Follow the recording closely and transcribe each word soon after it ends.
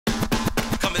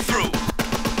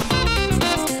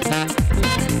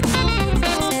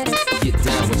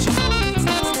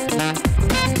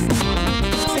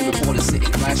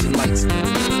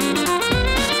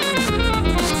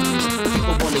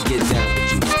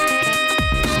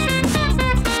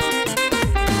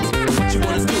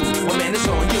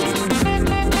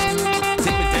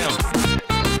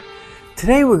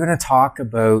Today we're going to talk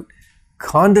about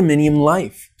condominium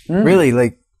life. Really,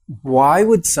 like, why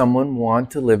would someone want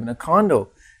to live in a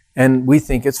condo? And we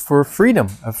think it's for freedom,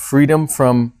 a freedom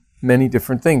from many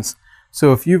different things.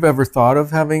 So if you've ever thought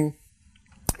of having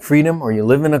freedom, or you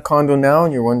live in a condo now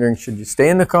and you're wondering, should you stay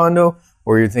in the condo?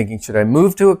 Or you're thinking, should I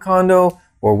move to a condo?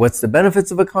 Or what's the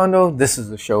benefits of a condo? This is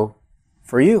the show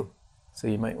for you. So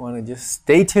you might want to just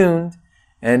stay tuned.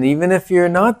 And even if you're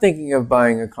not thinking of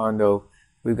buying a condo,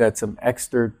 we've got some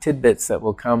extra tidbits that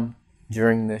will come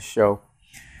during this show.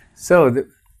 So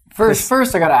First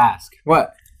I got to ask.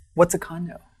 What? What's a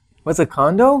condo? What's a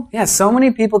condo? Yeah, so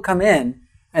many people come in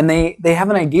and they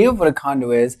have an idea of what a condo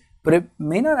is, but it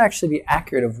may not actually be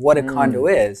accurate of what a condo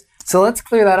is. So let's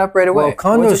clear that up right away. Well,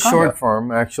 condo is short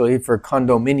form, actually, for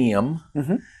condominium.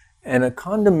 And a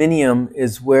condominium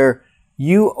is where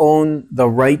you own the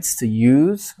rights to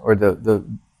use, or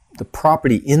the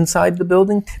property inside the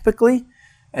building, typically,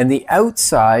 and the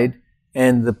outside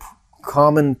and the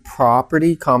common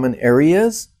property, common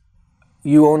areas,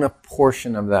 you own a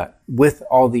portion of that with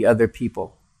all the other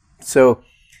people. So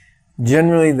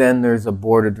generally then there's a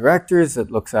board of directors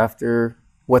that looks after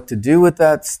what to do with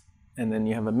that, and then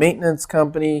you have a maintenance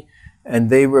company, and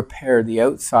they repair the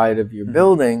outside of your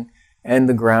building and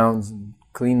the grounds, and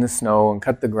clean the snow and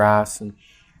cut the grass and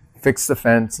fix the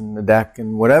fence and the deck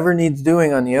and whatever needs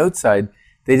doing on the outside.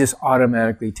 They just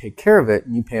automatically take care of it,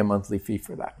 and you pay a monthly fee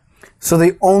for that. So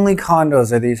the only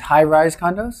condos are these high-rise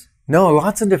condos? No,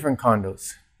 lots of different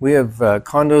condos. We have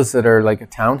condos that are like a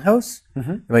townhouse.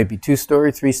 It might be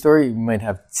 2-story, 3-story. You might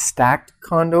have stacked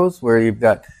condos where you've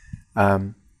got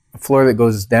a floor that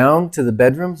goes down to the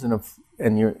bedrooms,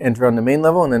 and you enter on the main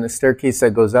level, and then a staircase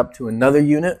that goes up to another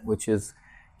unit, which is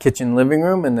kitchen, living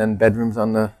room, and then bedrooms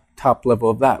on the top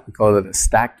level of that. We call it a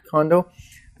stacked condo.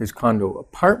 There's condo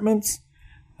apartments.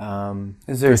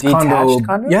 Is there detached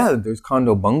condos? Yeah, there's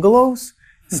condo bungalows.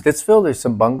 Stittsville, there's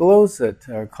some bungalows that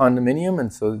are condominium,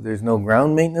 and so there's no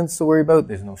ground maintenance to worry about.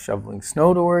 There's no shoveling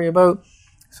snow to worry about.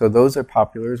 So those are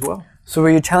popular as well. So what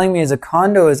you're telling me is a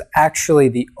condo is actually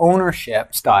the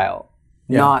ownership style,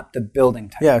 not the building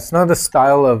type. Yeah, it's not a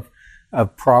style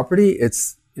of property.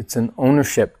 It's an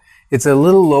ownership. It's a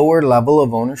little lower level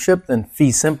of ownership than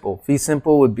fee simple. Fee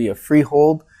simple would be a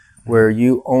freehold where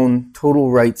you own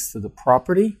total rights to the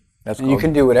property. And you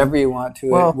can do whatever you want to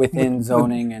it within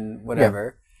zoning and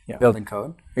whatever, building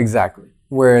code. Exactly.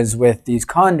 Whereas with these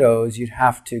condos, you'd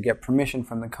have to get permission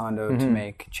from the condo to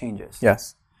make changes.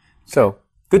 Yes. So,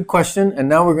 good question. And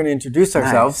now we're going to introduce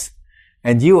ourselves.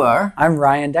 And you are? I'm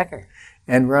Ryan Decker.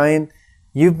 And Ryan,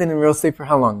 you've been in real estate for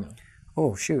how long now?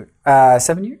 Oh, shoot.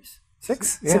 7 years?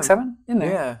 6, 7? In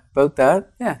there. Yeah, about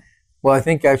that. Yeah. Well, I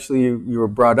think actually you were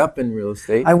brought up in real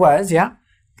estate. I was, yeah.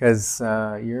 Because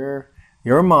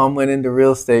your mom went into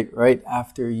real estate right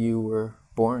after you were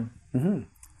born,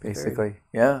 basically.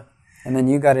 Yeah. And then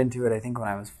you got into it, I think, when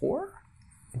I was 4?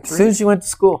 As soon as you went to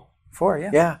school. 4, yeah.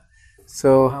 Yeah.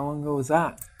 So how long ago was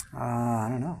that? I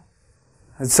don't know.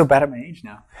 It's so bad at my age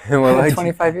now. Well,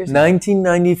 25 years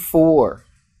 1994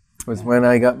 was when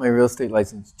I got my real estate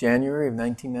license, January of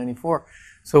 1994.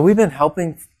 So we've been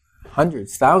helping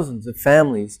hundreds, thousands of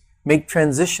families make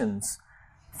transitions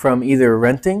from either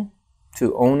renting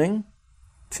to owning,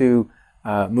 to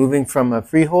moving from a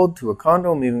freehold to a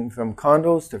condo, moving from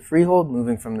condos to freehold,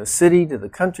 moving from the city to the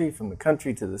country, from the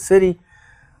country to the city.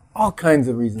 All kinds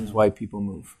of reasons why people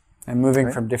move. And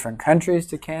moving from different countries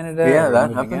to Canada. Yeah,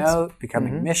 that moving happens. out,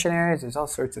 becoming missionaries. There's all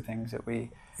sorts of things that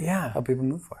we help people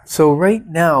move for. So right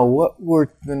now, what we're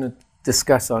going to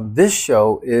discuss on this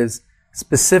show is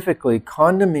specifically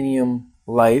condominium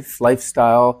life,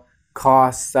 lifestyle,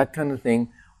 costs, that kind of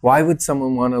thing. Why would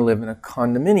someone want to live in a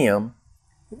condominium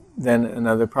than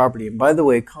another property? And by the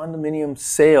way, condominium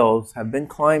sales have been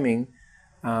climbing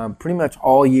pretty much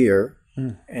all year,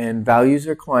 and values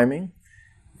are climbing,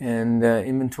 and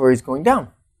inventory is going down.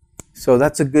 So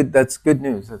that's good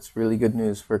news. That's really good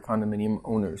news for condominium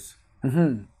owners.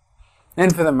 And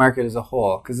for the market as a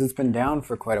whole, because it's been down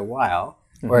for quite a while,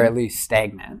 or at least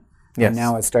stagnant. Yes. And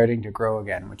now it's starting to grow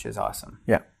again, which is awesome.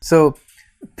 Yeah. So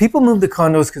people move to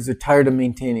condos because they're tired of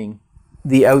maintaining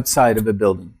the outside of a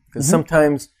building. Because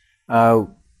sometimes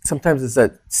it's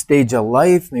that stage of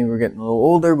life. Maybe we're getting a little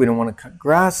older. We don't want to cut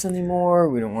grass anymore.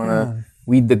 We don't want to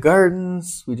weed the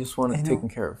gardens. We just want it taken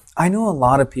care of. I know a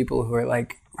lot of people who are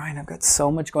like, Ryan, I've got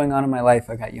so much going on in my life.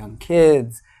 I got young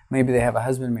kids. Maybe they have a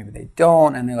husband, maybe they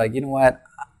don't. And they're like, you know what?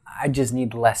 I just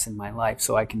need less in my life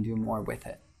so I can do more with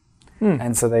it.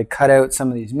 And so they cut out some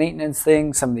of these maintenance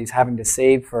things, some of these having to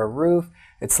save for a roof.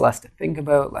 It's less to think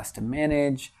about, less to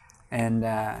manage, and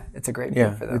it's a great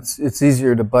move for them. It's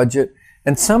easier to budget.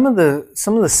 And some of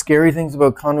the scary things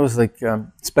about condos, like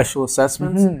special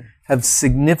assessments, have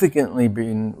significantly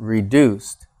been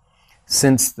reduced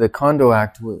since the Condo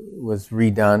Act was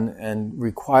redone and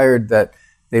required that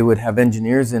they would have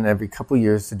engineers in every couple of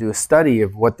years to do a study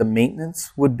of what the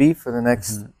maintenance would be for the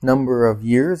next number of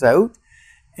years out.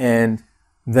 And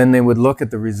then they would look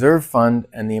at the reserve fund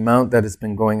and the amount that has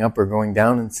been going up or going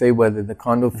down and say whether the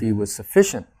condo fee was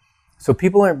sufficient. So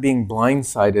people aren't being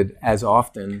blindsided as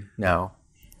often now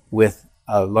with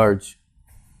a large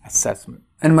assessment.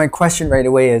 And my question right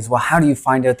away is, well, how do you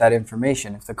find out that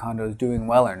information if the condo is doing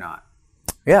well or not?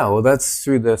 Yeah, well, that's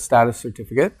through the status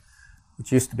certificate,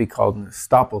 which used to be called an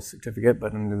estoppel certificate,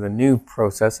 but under the new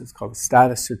process, it's called a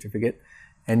status certificate.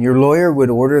 And your lawyer would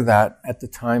order that at the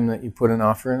time that you put an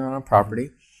offer in on a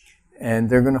property. And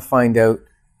they're going to find out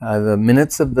the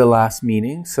minutes of the last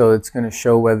meeting. So it's going to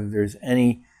show whether there's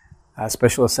any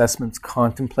special assessments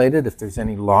contemplated, if there's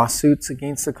any lawsuits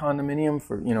against the condominium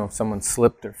for, if someone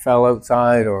slipped or fell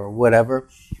outside or whatever.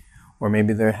 Or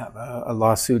maybe they have a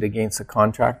lawsuit against a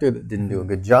contractor that didn't do a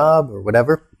good job or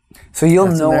whatever. So you'll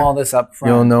know all this up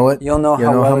front. You'll know it. You'll know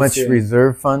how much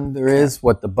reserve fund there is,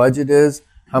 what the budget is,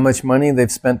 how much money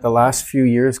they've spent the last few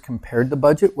years compared to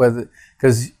budget.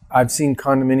 Because I've seen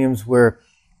condominiums where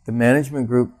the management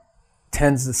group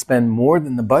tends to spend more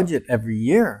than the budget every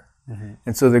year.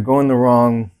 And so they're going the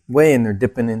wrong way and they're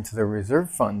dipping into the reserve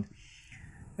fund.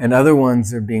 And other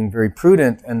ones are being very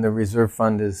prudent and the reserve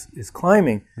fund is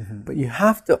climbing. But you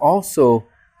have to also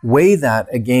weigh that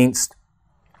against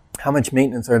how much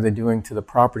maintenance are they doing to the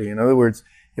property. In other words,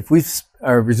 if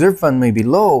our reserve fund may be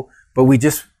low, but we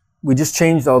just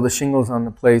changed all the shingles on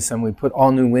the place and we put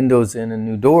all new windows in and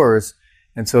new doors.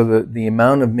 And so the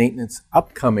amount of maintenance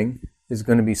upcoming is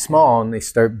going to be small and they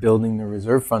start building the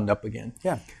reserve fund up again.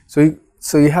 Yeah. So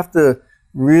you have to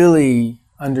really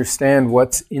understand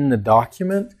what's in the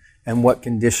document and what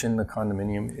condition the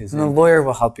condominium is in. And the lawyer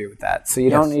will help you with that. So you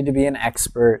don't need to be an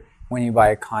expert when you buy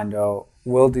a condo.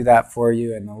 We'll do that for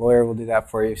you and the lawyer will do that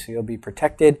for you so you'll be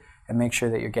protected and make sure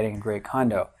that you're getting a great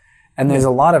condo. And there's a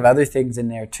lot of other things in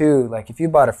there too. Like if you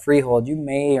bought a freehold, you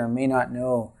may or may not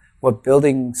know what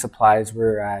building supplies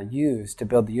were used to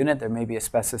build the unit. There may be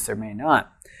asbestos, there may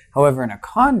not. However, in a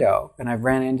condo, and I've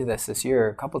ran into this year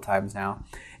a couple times now,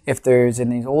 if there's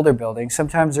in these older buildings,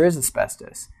 sometimes there is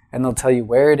asbestos. And they'll tell you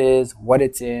where it is, what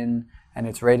it's in, and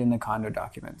it's right in the condo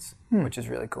documents, which is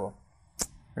really cool.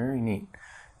 Very neat.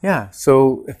 Yeah,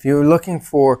 so if you're looking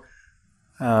for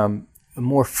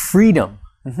more freedom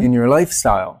in your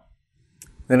lifestyle,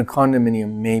 then a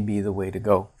condominium may be the way to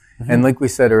go. And like we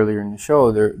said earlier in the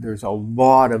show, there's a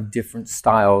lot of different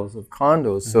styles of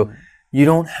condos. So you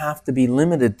don't have to be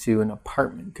limited to an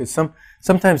apartment because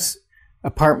sometimes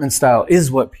apartment style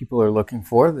is what people are looking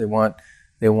for. They want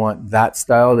that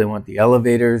style. They want the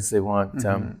elevators. They want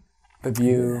the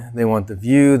view. They want the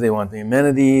view. They want the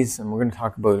amenities. And we're going to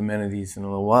talk about amenities in a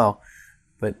little while.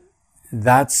 But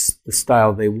that's the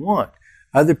style they want.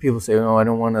 Other people say, "Oh, I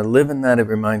don't want to live in that. It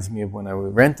reminds me of when I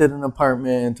rented an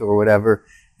apartment or whatever."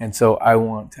 And so I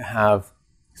want to have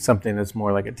something that's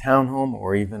more like a townhome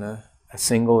or even a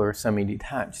single or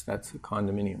semi-detached. That's a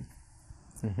condominium.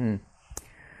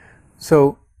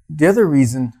 So the other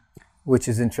reason, which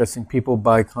is interesting, people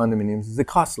buy condominiums is they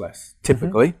cost less,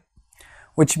 typically.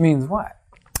 Which means what?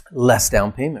 Less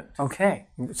down payment. Okay.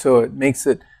 So it makes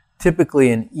it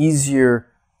typically an easier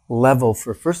level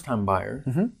for first-time buyers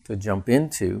to jump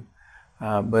into.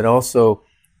 But also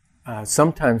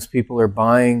sometimes people are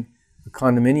buying a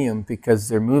condominium because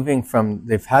they're moving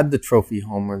they've had the trophy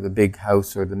home or the big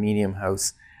house or the medium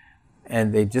house,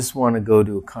 and they just want to go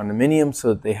to a condominium so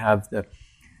that they have the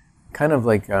kind of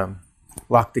like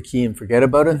lock the key and forget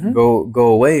about it, go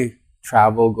away,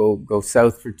 travel, go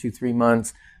south for 2-3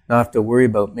 months, not have to worry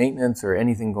about maintenance or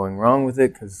anything going wrong with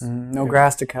it because no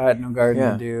grass to cut, no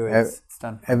garden to do, it's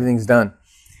done. Everything's done.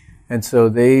 And so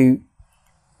they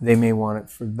may want it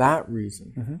for that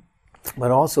reason.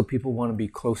 But also people want to be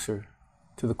closer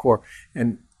to the core.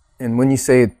 And when you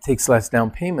say it takes less down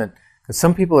payment, because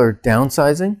some people are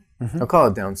downsizing, I'll call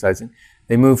it downsizing.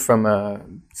 They move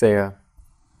from say a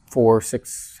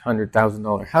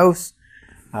 $400,000-$600,000 house,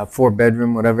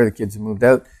 4-bedroom, whatever, the kids have moved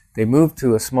out. They move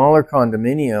to a smaller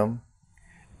condominium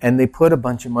and they put a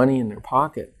bunch of money in their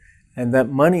pocket. And that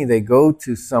money they go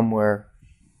to somewhere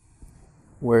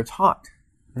where it's hot.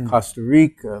 Costa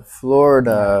Rica,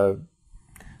 Florida,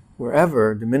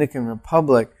 wherever, Dominican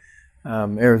Republic,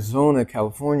 Arizona,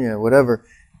 California, whatever,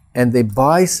 and they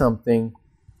buy something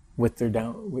with their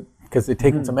because they're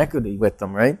taking some equity with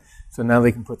them, right? So now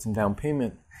they can put some down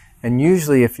payment. And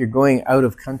usually if you're going out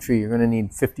of country, you're going to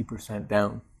need 50%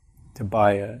 down to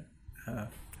buy a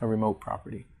a remote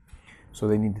property. So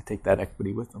they need to take that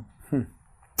equity with them.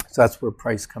 So that's where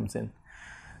price comes in.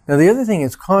 Now the other thing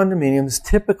is condominiums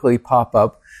typically pop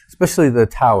up, especially the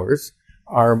towers,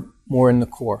 are more in the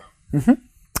core,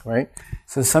 right?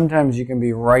 So sometimes you can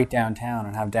be right downtown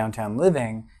and have downtown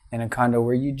living in a condo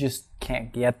where you just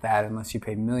can't get that unless you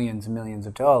pay millions and millions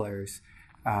of dollars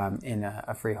in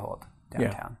a freehold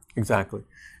downtown. Yeah, exactly.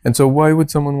 And so why would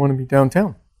someone want to be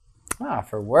downtown?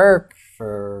 For work,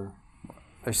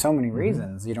 there's so many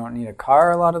reasons. You don't need a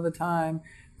car a lot of the time.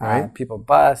 Right. People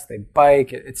bus, they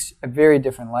bike. It's a very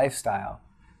different lifestyle.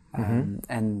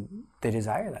 And they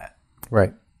desire that.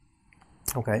 Right.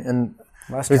 Okay. And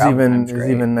Less there's travel even time's there's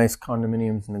great. even nice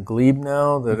condominiums in the Glebe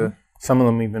now that some of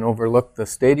them even overlook the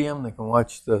stadium. They can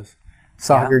watch the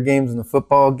soccer games and the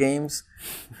football games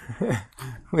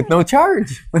with no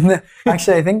charge.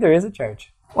 Actually, I think there is a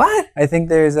charge. What? I think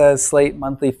there's a slate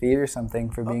monthly fee or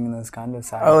something for being in those condo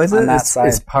sides. Oh, is it? On that side.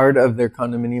 It's part of their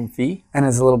condominium fee? And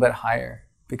it's a little bit higher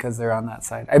because they're on that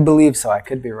side. I believe so. I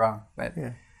could be wrong, but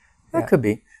That could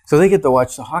be. So they get to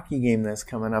watch the hockey game that's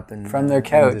coming up from their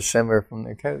couch in December from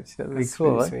their couch. That'd be That's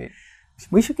cool. pretty Eh? sweet.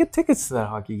 We should get tickets to that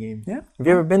hockey game. Yeah. Have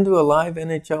you ever been to a live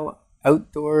NHL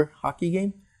outdoor hockey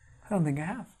game? I don't think I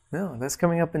have. No, that's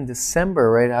coming up in December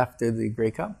right after the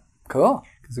Grey Cup. Cool.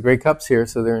 Because the Grey Cup's here,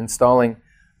 so they're installing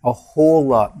a whole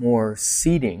lot more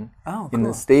seating in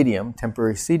the stadium,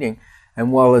 temporary seating.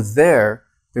 And while it's there,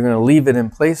 they're going to leave it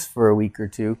in place for a week or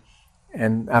two.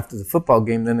 And after the football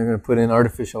game, then they're going to put in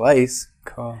artificial ice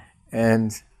Cool.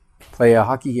 and play a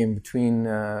hockey game between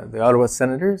the Ottawa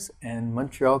Senators and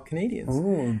Montreal Canadiens.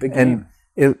 Ooh, big game.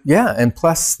 And and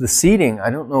plus the seating,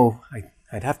 I don't know,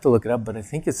 I'd have to look it up, but I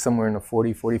think it's somewhere in the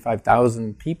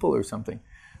 45,000 people or something.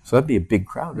 So that'd be a big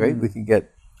crowd, right? We could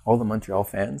get all the Montreal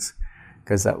fans,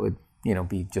 because that would,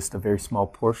 be just a very small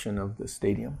portion of the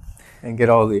stadium, and get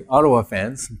all the Ottawa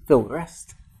fans and fill the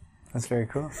rest. That's very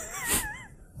cool.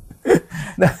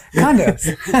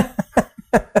 Condos.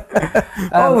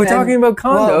 We're talking about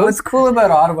condos. Well, what's cool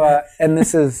about Ottawa, and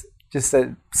this is just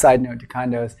a side note to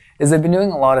condos, is they've been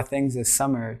doing a lot of things this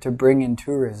summer to bring in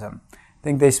tourism. I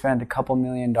think they spent a couple $1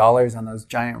 million on those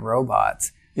giant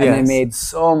robots, and they made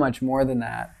so much more than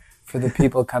that for the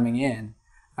people coming in.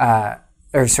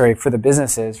 For the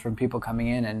businesses, from people coming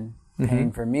in and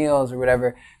paying for meals or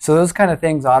whatever. So those kind of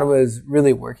things Ottawa is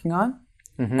really working on.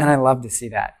 And I love to see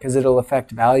that because it'll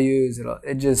affect values.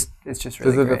 It's just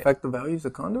really Does it great. affect the values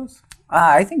of condos?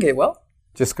 I think it will.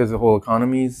 Just because the whole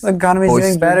economy's The economy's doing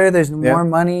boisterous? better. There's more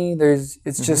money.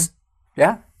 It's just,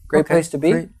 great place to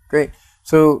be. Great.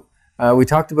 So we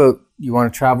talked about you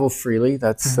want to travel freely.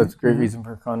 That's a great reason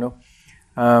for a condo.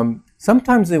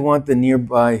 Sometimes they want the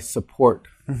nearby support.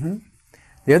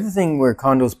 The other thing where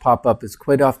condos pop up is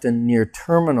quite often near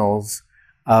terminals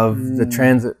of the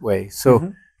transit way.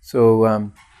 So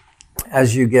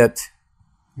as you get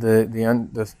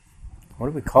the what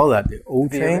do we call that? The O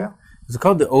train? Is it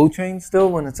called the O train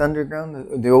still when it's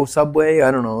underground? The O subway?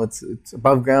 I don't know. It's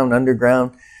above ground,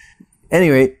 underground.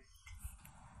 Anyway,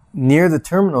 near the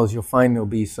terminals, you'll find there'll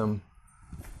be some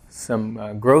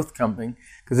growth coming.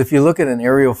 Because if you look at an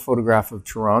aerial photograph of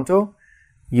Toronto,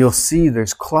 you'll see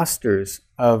there's clusters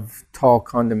of tall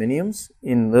condominiums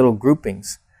in little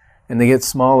groupings. And they get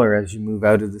smaller as you move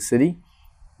out of the city.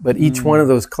 But each one of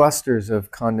those clusters of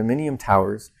condominium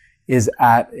towers is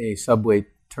at a subway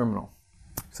terminal.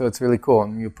 So it's really cool.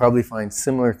 And you'll probably find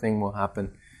similar thing will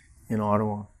happen in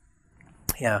Ottawa.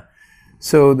 Yeah.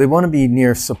 So they want to be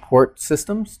near support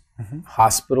systems,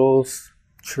 hospitals,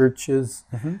 churches,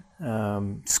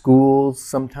 schools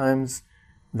sometimes,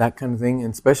 that kind of thing.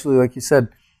 And especially, like you said,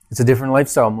 it's a different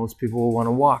lifestyle. Most people will want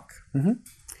to walk.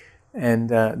 And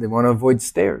they want to avoid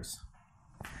stairs.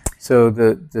 So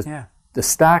the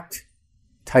stacked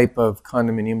type of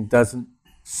condominium doesn't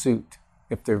suit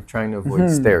if they're trying to avoid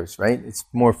stairs, right? It's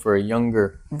more for a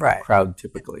younger crowd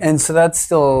typically. And so that's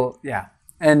still,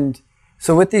 And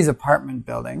so with these apartment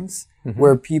buildings,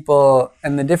 where people,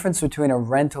 and the difference between a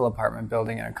rental apartment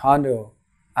building and a condo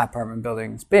apartment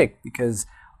building is big, because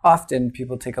often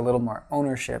people take a little more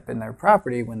ownership in their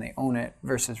property when they own it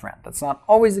versus rent. That's not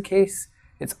always the case.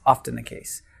 It's often the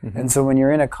case. And so when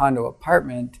you're in a condo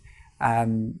apartment,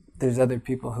 there's other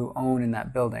people who own in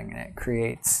that building, and it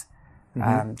creates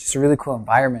just a really cool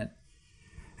environment.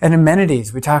 And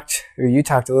amenities, you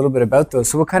talked a little bit about those.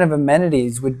 So what kind of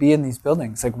amenities would be in these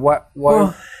buildings? Like what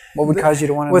would cause you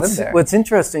to want to live there? What's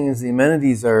interesting is the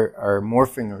amenities are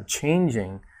morphing or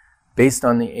changing based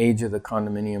on the age of the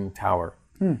condominium tower.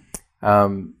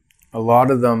 A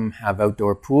lot of them have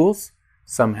outdoor pools.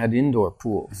 Some had indoor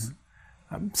pools.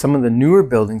 Some of the newer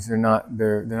buildings, they're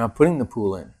not putting the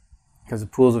pool in because a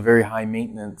pool is a very high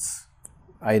maintenance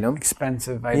item.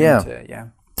 Expensive item Yeah. yeah.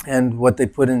 And what they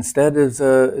put instead is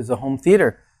a home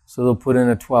theater. So they'll put in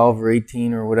a 12 or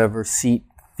 18 or whatever seat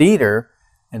theater,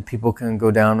 and people can go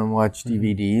down and watch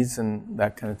DVDs and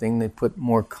that kind of thing. They put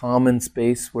more common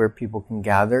space where people can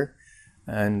gather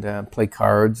and play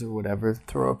cards or whatever.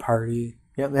 Throw a party.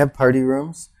 Yeah, they have party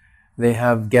rooms. They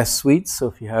have guest suites. So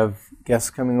if you have guests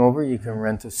coming over, you can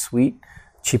rent a suite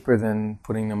cheaper than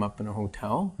putting them up in a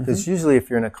hotel. Because usually if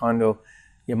you're in a condo,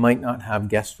 you might not have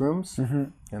guest rooms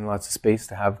and lots of space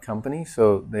to have company.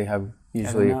 So they have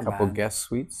usually a couple guest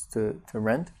suites to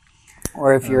rent.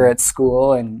 Or if you're at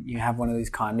school and you have one of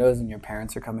these condos and your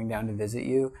parents are coming down to visit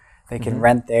you, they can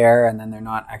rent there, and then they're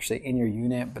not actually in your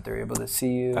unit, but they're able to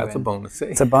see you. That's a bonus.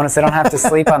 It's a bonus. They don't have to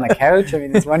sleep on the couch. I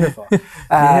mean, it's wonderful.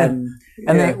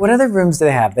 What other rooms do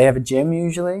they have? They have a gym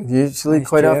usually? Usually, nice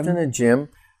quite gym. Often a gym.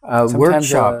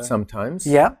 Workshop sometimes.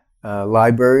 Yeah.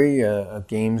 Library, a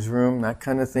games room, that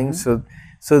kind of thing. So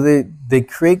they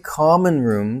create common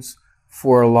rooms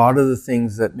for a lot of the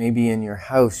things that maybe in your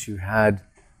house you had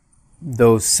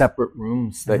those separate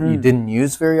rooms that you didn't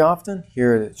use very often.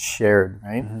 Here it's shared,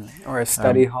 right? Or a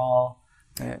study hall.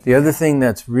 The other thing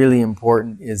that's really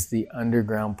important is the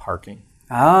underground parking.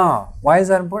 Oh, why is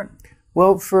that important?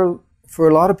 Well, for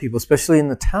a lot of people, especially in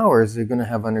the towers, they're going to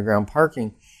have underground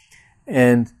parking.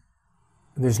 And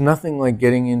there's nothing like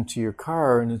getting into your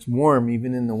car and it's warm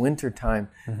even in the winter time.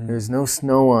 There's no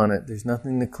snow on it. There's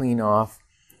nothing to clean off.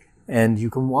 And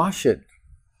you can wash it.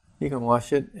 You can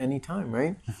wash it anytime,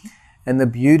 right? And the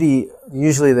beauty,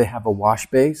 usually they have a wash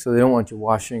bay, so they don't want you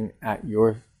washing at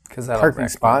your parking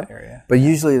spot. But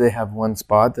usually they have one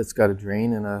spot that's got a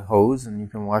drain and a hose, and you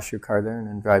can wash your car there and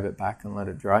then drive it back and let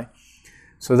it dry.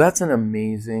 So that's an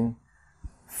amazing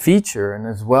feature. And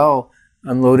as well,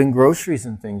 unloading groceries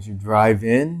and things. You drive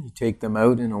in, you take them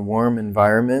out in a warm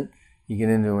environment, you get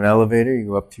into an elevator, you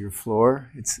go up to your floor.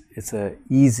 It's a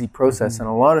easy process. And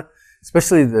a lot of,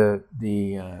 especially the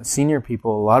senior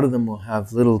people, a lot of them will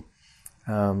have little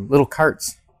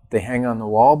carts they hang on the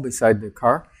wall beside their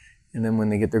car, and then when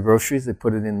they get their groceries, they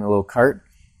put it in the little cart,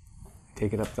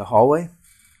 take it up the hallway,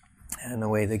 and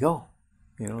away they go.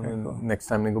 Next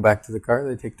time they go back to the car,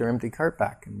 they take their empty cart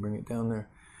back and bring it down there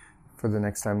for the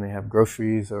next time they have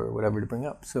groceries or whatever to bring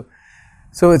up. So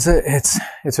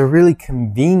it's a really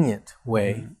convenient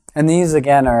way. And these,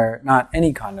 again, are not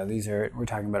any condo. We're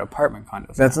talking about apartment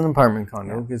condos. That's an apartment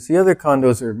condo, because the other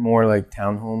condos are more like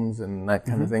townhomes and that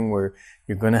kind of thing, where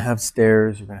you're going to have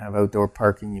stairs, you're going to have outdoor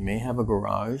parking, you may have a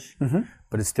garage,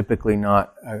 but it's typically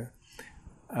not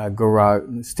a garage.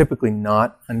 It's typically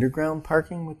not underground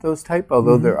parking with those type,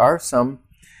 although there are some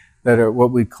that are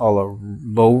what we call a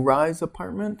low-rise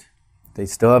apartment. They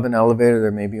still have an elevator.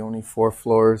 There may be only 4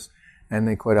 floors, and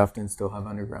they quite often still have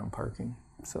underground parking.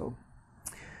 So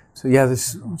yeah,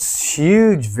 there's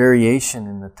huge variation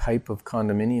in the type of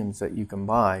condominiums that you can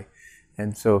buy.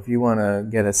 And so if you want to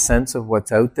get a sense of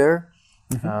what's out there,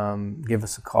 give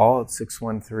us a call at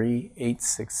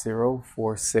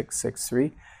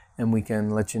 613-860-4663, and we can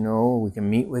let you know, we can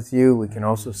meet with you. We can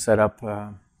also set up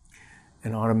an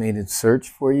automated search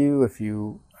for you if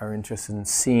you are interested in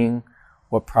seeing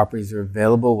what properties are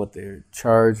available, what they're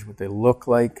charged, what they look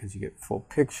like, because you get full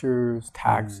pictures,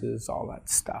 taxes, all that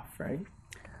stuff, right?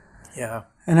 Yeah.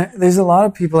 And there's a lot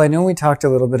of people, I know we talked a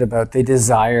little bit about, they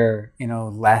desire,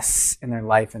 less in their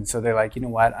life. And so they're like, you know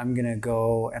what, I'm going to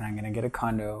go and I'm going to get a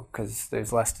condo because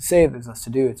there's less to save, there's less to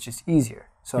do. It's just easier.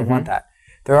 So I want that.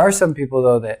 There are some people,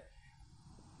 though, that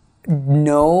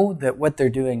know that what they're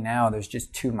doing now, there's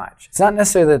just too much. It's not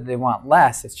necessarily that they want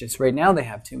less. It's just right now they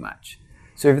have too much.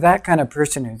 So if that kind of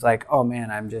person who's like, oh man,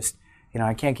 I'm just,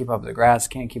 I can't keep up with the grass,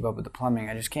 can't keep up with the plumbing,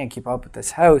 I just can't keep up with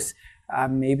this house,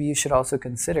 maybe you should also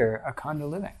consider a condo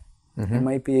living. It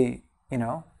might be,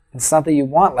 it's not that you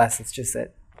want less, it's just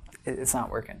that it's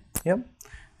not working. Yep.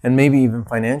 And maybe even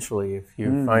financially, if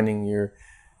you're finding you're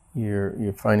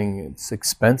finding it's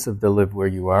expensive to live where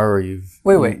you are, or you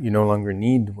no longer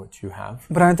need what you have.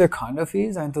 But aren't there condo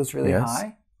fees? Aren't those really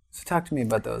high? So talk to me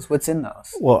about those. What's in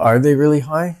those? Well, are they really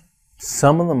high?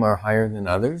 Some of them are higher than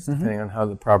others, depending on how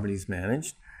the property is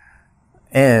managed.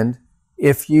 And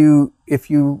if you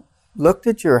looked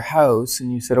at your house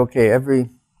and you said, okay,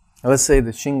 let's say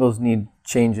the shingles need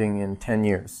changing in 10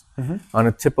 years. On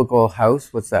a typical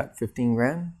house, what's that, 15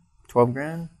 grand, 12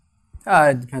 grand?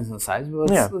 It depends on the size,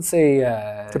 but let's say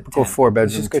typical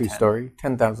 4-bedroom, 2-story,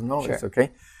 $10,000,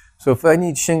 okay? So if I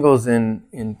need shingles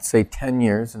in say 10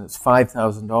 years and it's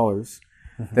 $5,000,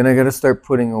 then I got to start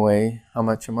putting away how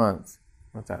much a month?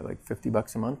 What's that, like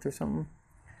 $50 a month or something?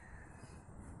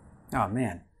 Oh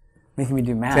man, Making me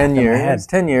do math. 10 in my head. years.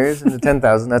 10 years into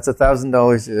 10,000. That's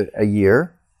 $1,000 a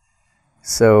year.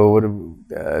 So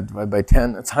divide by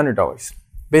 10. That's $100.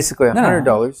 Basically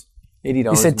 $100. $80.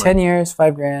 You said 10 years,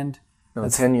 $5,000. No,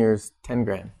 10 years, 10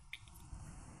 grand.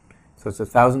 So it's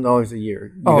 $1,000 a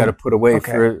year. You got to put away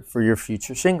for your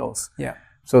future shingles. Yeah.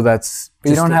 So that's. But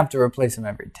you don't have to replace them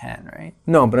every 10, right?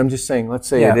 No, but I'm just saying. Let's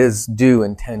say it is due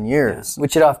in 10 years,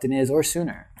 which it often is, or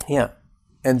sooner. Yeah,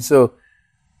 and so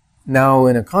now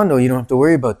in a condo, you don't have to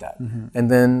worry about that.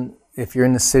 And then if you're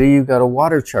in the city, you've got a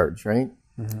water charge, right?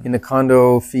 In the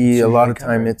condo fee, a lot of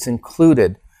time it's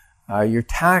included. Your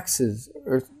taxes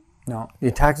are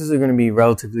going to be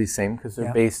relatively the same because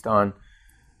they're based on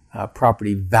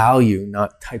property value,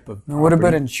 not type of property. What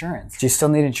about insurance? Do you still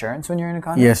need insurance when you're in a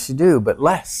condo? Yes, you do, but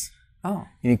less. Oh.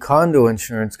 You need condo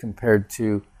insurance compared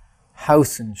to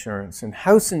house insurance. And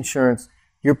house insurance,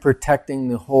 you're protecting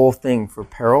the whole thing for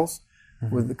perils.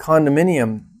 With the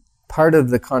condominium, part of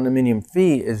the condominium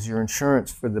fee is your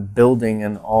insurance for the building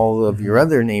and all of your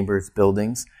other neighbors'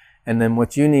 buildings. And then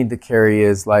what you need to carry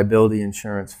is liability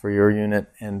insurance for your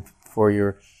unit and for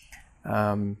your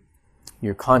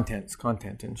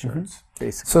content insurance,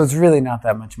 basically. So it's really not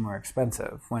that much more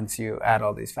expensive once you add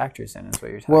all these factors in, is what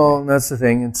you're talking Well, about. that's the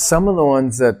thing. And some of the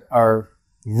ones that are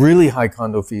really high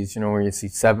condo fees, where you see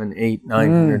 $700,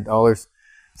 $800, $900,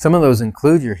 some of those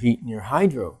include your heat and your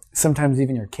hydro. Sometimes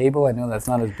even your cable. I know that's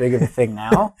not as big of a thing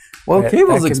now. Well,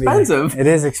 cable's expensive. It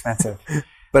is expensive.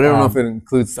 But I don't know if it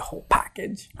includes the whole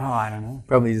package. Oh, I don't know.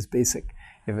 Probably just basic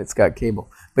if it's got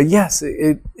cable. But yes,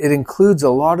 it includes a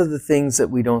lot of the things that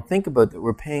we don't think about that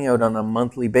we're paying out on a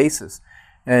monthly basis.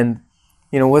 And,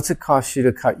 what's it cost you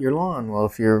to cut your lawn? Well,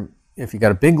 if you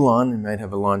got a big lawn, you might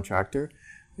have a lawn tractor.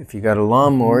 If you got a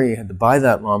lawnmower, you had to buy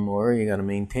that lawnmower. You got to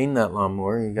maintain that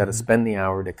lawnmower. You got to spend the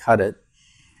hour to cut it,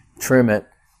 trim it.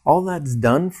 All that's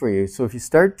done for you. So if you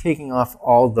start taking off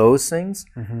all those things,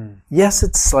 yes,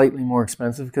 it's slightly more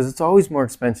expensive because it's always more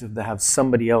expensive to have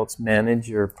somebody else manage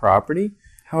your property.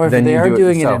 However, they are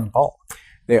doing it in bulk.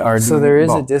 They are. So there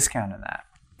is a discount in that.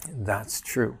 That's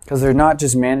true. Because they're not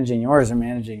just managing yours, they're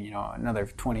managing, another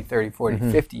 20, 30,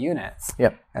 40, 50 units.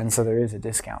 Yep. And so there is a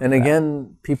discount. And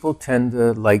again, people tend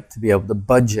to like to be able to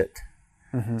budget.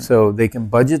 So they can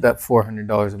budget that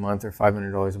 $400 a month or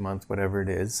 $500 a month, whatever it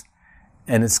is.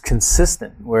 And it's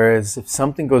consistent. Whereas if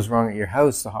something goes wrong at your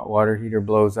house, the hot water heater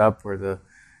blows up or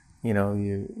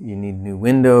you need new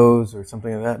windows or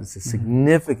something like that, it's a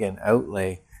significant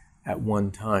outlay at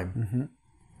one time.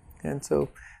 And so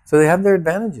they have their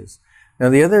advantages. Now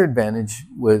the other advantage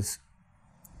was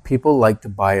people like to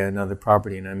buy another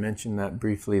property, and I mentioned that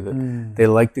briefly, that they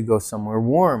like to go somewhere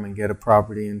warm and get a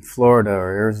property in Florida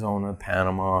or Arizona,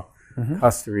 Panama,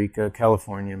 Costa Rica,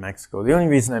 California, Mexico. The only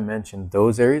reason I mentioned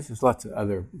those areas, there's lots of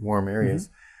other warm areas,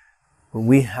 but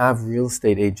we have real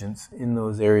estate agents in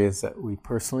those areas that we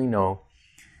personally know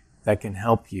that can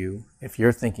help you, if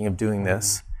you're thinking of doing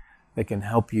this, that can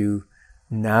help you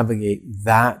navigate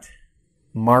that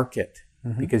market.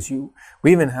 Because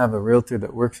we even have a realtor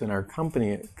that works in our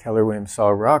company at Keller Williams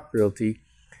Solid Rock Realty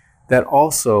that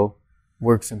also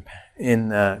works in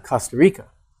Costa Rica.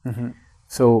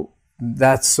 So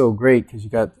that's so great because you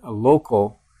got a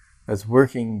local that's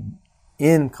working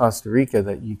in Costa Rica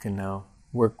that you can now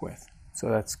work with. So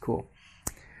that's cool.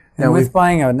 And now with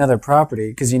buying another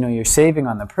property, because you're saving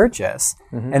on the purchase,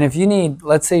 and if you need,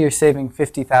 let's say you're saving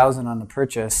 $50,000 on the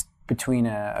purchase between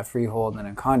a freehold and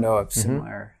a condo of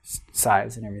similar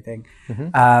size and everything,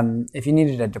 if you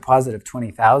needed a deposit of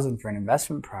 $20,000 for an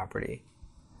investment property,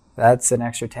 that's an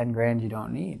extra $10,000 you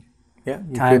don't need. Yeah,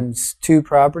 times 2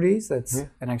 properties, that's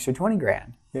an extra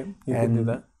 $20,000. Yeah, you can do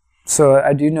that. So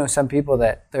I do know some people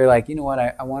that they're like, you know what,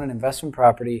 I want an investment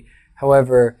property.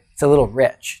 However, it's a little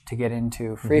rich to get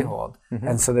into freehold,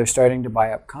 and so they're starting to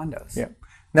buy up condos. Yeah.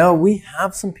 Now we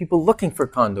have some people looking for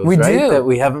condos, we right? do. That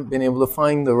we haven't been able to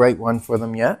find the right one for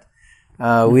them yet.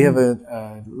 We have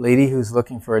a lady who's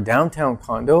looking for a downtown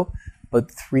condo, but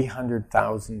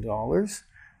 $300,000.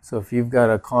 So if you've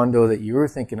got a condo that you were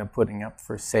thinking of putting up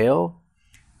for sale,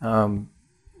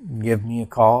 give me a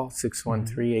call,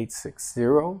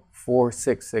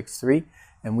 613-860-4663,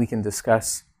 and we can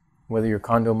discuss whether your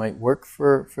condo might work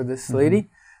for this lady.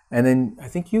 And then I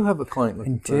think you have a client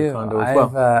looking for a condo as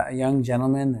well. I have a young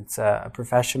gentleman that's a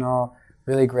professional,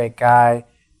 really great guy,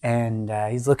 and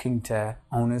he's looking to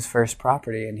own his first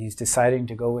property, and he's deciding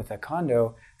to go with a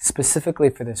condo specifically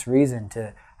for this reason,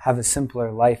 to have a simpler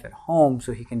life at home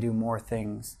so he can do more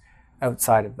things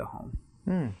outside of the home.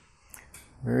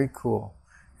 Very cool.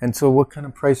 And so what kind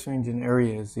of price range and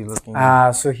area is he looking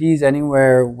at? So he's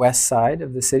anywhere west side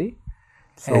of the city.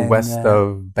 So And, west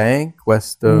of Bank,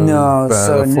 west of no,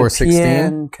 so 416?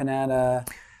 Nepean, Canada,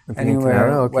 anywhere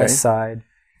Canada, okay. west side.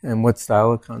 And what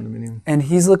style of condominium? And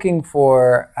he's looking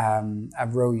for a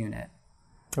row unit.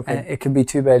 Okay. And it could be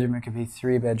 2-bedroom, it could be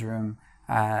 3-bedroom,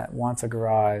 wants a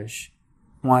garage,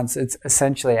 it's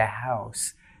essentially a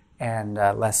house and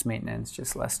less maintenance,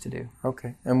 just less to do.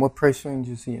 Okay. And what price range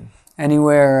is he in?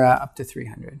 Anywhere up to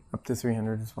 300. Up to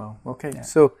 300 as well. Okay. Yeah.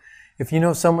 So if you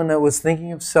know someone that was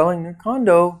thinking of selling their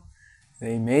condo,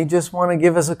 they may just want to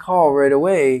give us a call right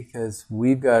away because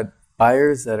we've got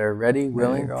buyers that are ready,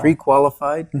 willing,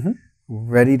 pre-qualified,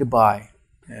 ready to buy.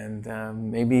 And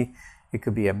maybe it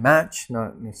could be a match,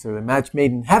 not necessarily a match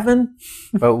made in heaven,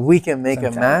 but we can make a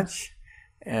match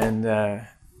and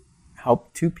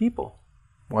help two people.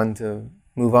 One to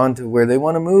move on to where they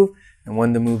want to move and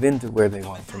one to move into where they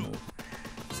want to move.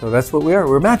 So that's what we are.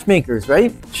 We're matchmakers,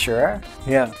 right? Sure.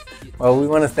 Yeah. Well, we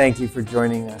want to thank you for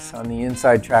joining us on the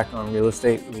Inside Track on Real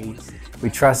Estate. We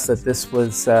trust that this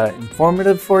was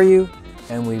informative for you,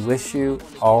 and we wish you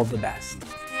all the best.